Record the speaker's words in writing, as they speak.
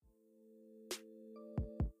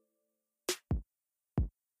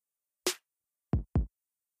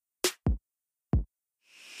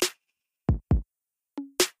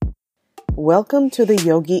Welcome to the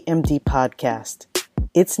Yogi MD podcast.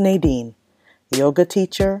 It's Nadine, yoga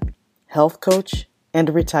teacher, health coach, and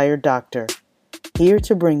retired doctor, here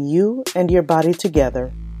to bring you and your body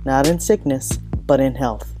together, not in sickness, but in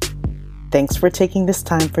health. Thanks for taking this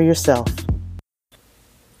time for yourself.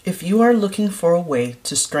 If you are looking for a way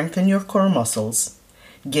to strengthen your core muscles,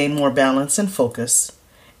 gain more balance and focus,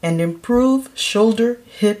 and improve shoulder,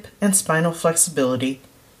 hip, and spinal flexibility,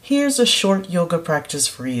 here's a short yoga practice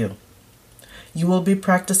for you. You will be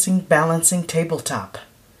practicing balancing tabletop.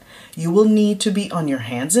 You will need to be on your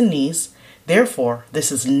hands and knees. Therefore, this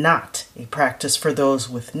is not a practice for those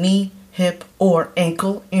with knee, hip, or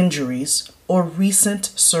ankle injuries or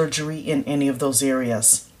recent surgery in any of those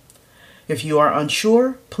areas. If you are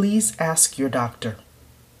unsure, please ask your doctor.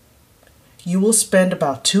 You will spend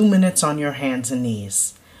about 2 minutes on your hands and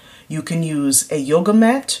knees. You can use a yoga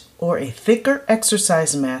mat or a thicker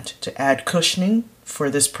exercise mat to add cushioning for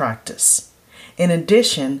this practice. In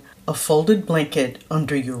addition, a folded blanket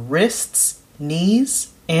under your wrists,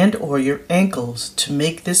 knees, and or your ankles to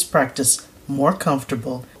make this practice more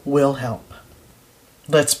comfortable will help.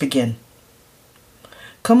 Let's begin.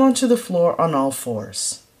 Come onto the floor on all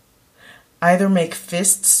fours. Either make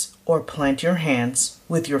fists or plant your hands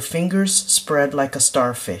with your fingers spread like a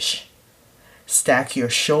starfish. Stack your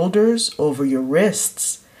shoulders over your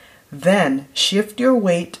wrists, then shift your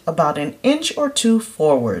weight about 1 inch or 2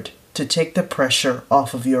 forward to take the pressure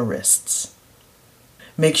off of your wrists.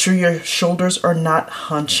 Make sure your shoulders are not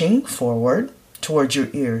hunching forward towards your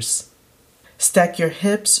ears. Stack your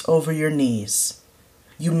hips over your knees.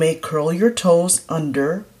 You may curl your toes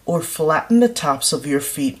under or flatten the tops of your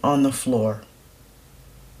feet on the floor.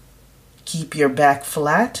 Keep your back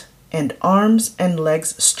flat and arms and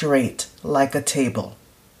legs straight like a table.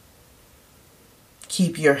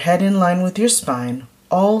 Keep your head in line with your spine,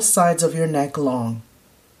 all sides of your neck long.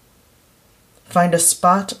 Find a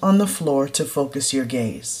spot on the floor to focus your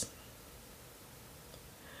gaze.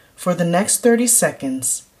 For the next 30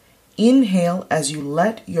 seconds, inhale as you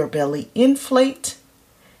let your belly inflate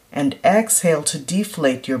and exhale to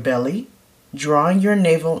deflate your belly, drawing your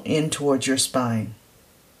navel in towards your spine.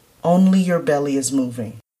 Only your belly is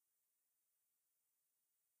moving.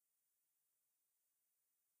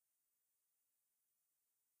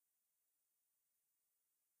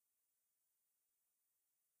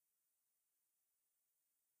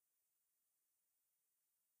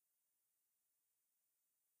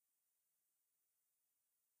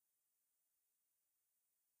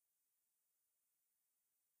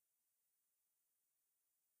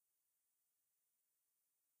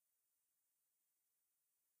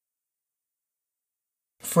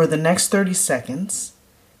 For the next 30 seconds,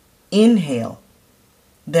 inhale.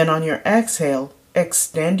 Then on your exhale,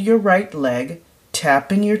 extend your right leg,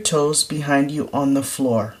 tapping your toes behind you on the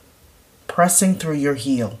floor, pressing through your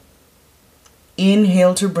heel.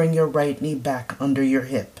 Inhale to bring your right knee back under your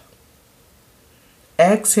hip.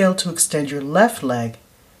 Exhale to extend your left leg,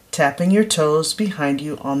 tapping your toes behind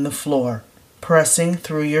you on the floor, pressing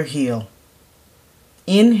through your heel.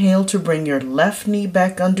 Inhale to bring your left knee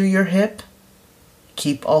back under your hip.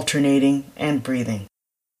 Keep alternating and breathing.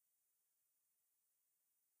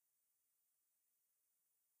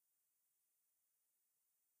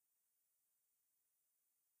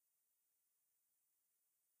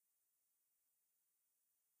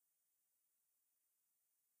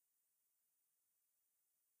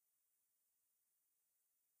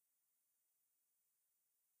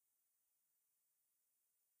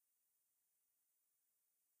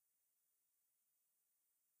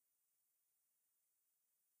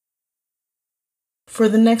 For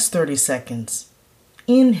the next 30 seconds,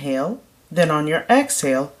 inhale, then on your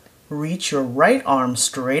exhale, reach your right arm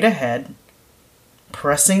straight ahead,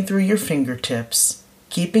 pressing through your fingertips,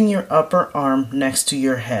 keeping your upper arm next to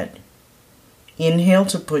your head. Inhale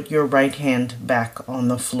to put your right hand back on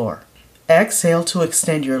the floor. Exhale to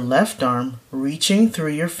extend your left arm, reaching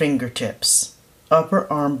through your fingertips,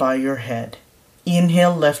 upper arm by your head.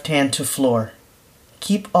 Inhale, left hand to floor.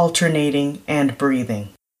 Keep alternating and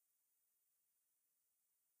breathing.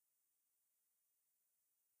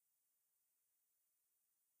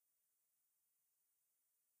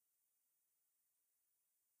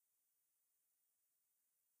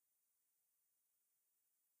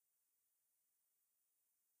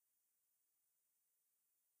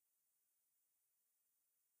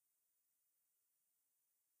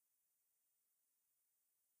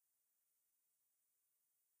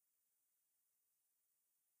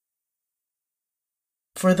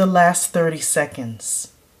 For the last 30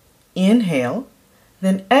 seconds, inhale,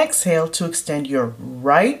 Then exhale to extend your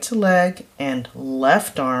right leg and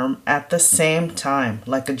left arm at the same time,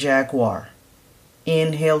 like a jaguar.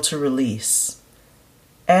 Inhale to release.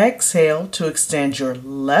 Exhale to extend your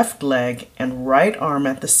left leg and right arm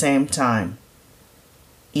at the same time.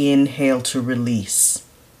 Inhale to release.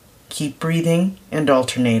 Keep breathing and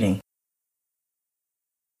alternating.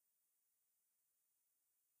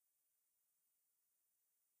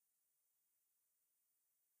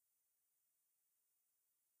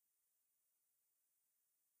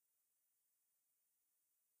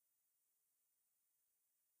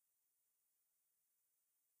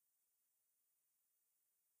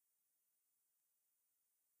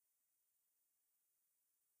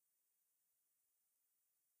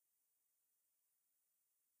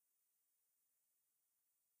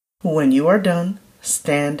 When you are done,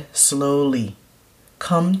 stand slowly.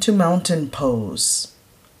 Come to mountain pose.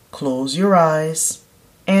 Close your eyes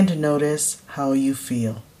and notice how you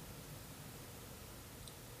feel.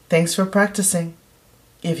 Thanks for practicing.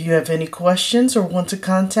 If you have any questions or want to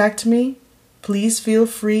contact me, please feel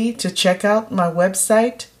free to check out my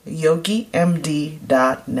website, yogimd.net.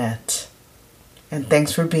 And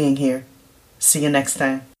thanks for being here. See you next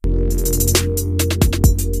time.